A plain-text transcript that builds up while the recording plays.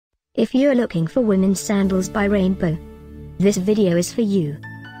If you're looking for women's sandals by Rainbow, this video is for you.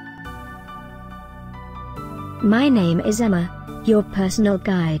 My name is Emma, your personal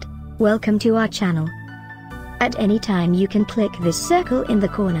guide. Welcome to our channel. At any time you can click this circle in the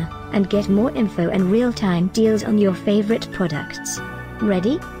corner, and get more info and real-time deals on your favorite products.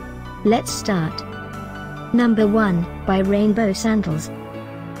 Ready? Let's start. Number 1, by Rainbow Sandals.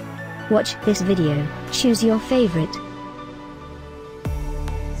 Watch this video, choose your favorite.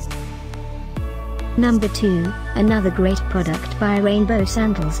 Number 2, another great product by Rainbow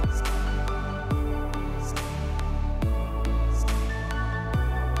Sandals.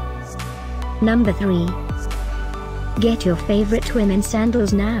 Number 3. Get your favorite women's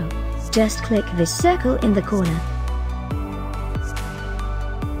sandals now. Just click this circle in the corner.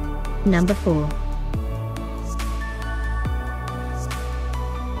 Number 4.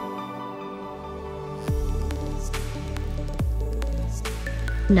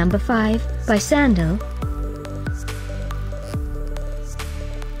 Number 5, by Sandal.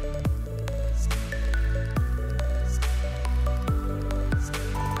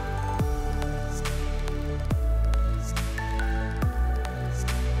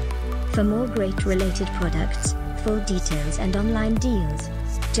 For more great related products, full details and online deals,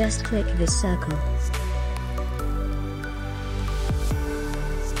 just click this circle.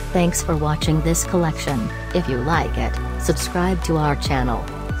 Thanks for watching this collection. If you like it, subscribe to our channel.